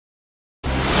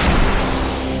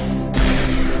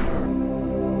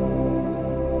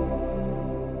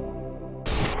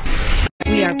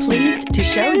are pleased to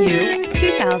show you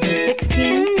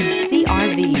 2016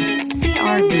 CR-V.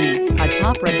 CR-V, a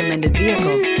top recommended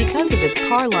vehicle because of its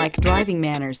car-like driving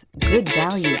manners, good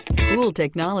value, cool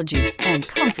technology, and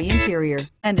comfy interior,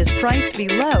 and is priced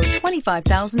below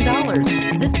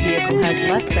 $25,000. This vehicle has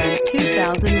less than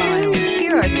 2,000 miles.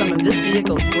 Here are some of this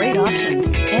vehicle's great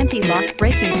options: anti-lock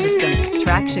braking system,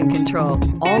 traction control,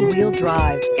 all-wheel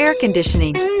drive, air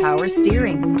conditioning, power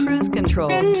steering, cruise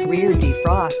control, rear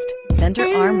defrost, center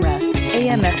armrest,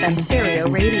 AM/FM stereo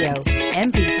radio,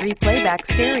 MP3 playback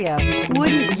stereo.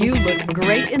 Wouldn't you look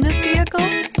great in this vehicle?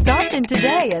 Stop in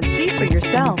today and see for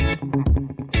yourself.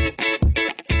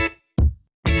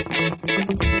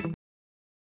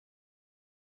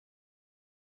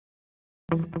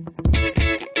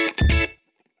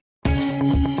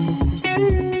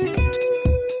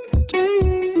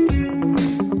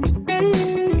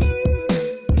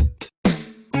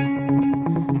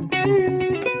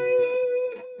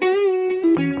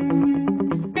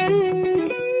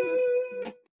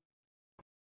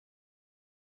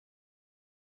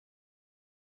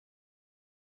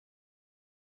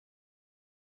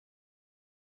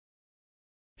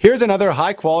 Here's another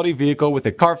high-quality vehicle with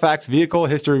a Carfax Vehicle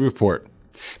History Report.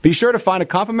 Be sure to find a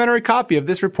complimentary copy of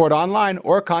this report online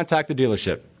or contact the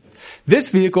dealership.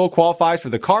 This vehicle qualifies for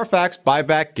the Carfax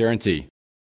Buyback Guarantee.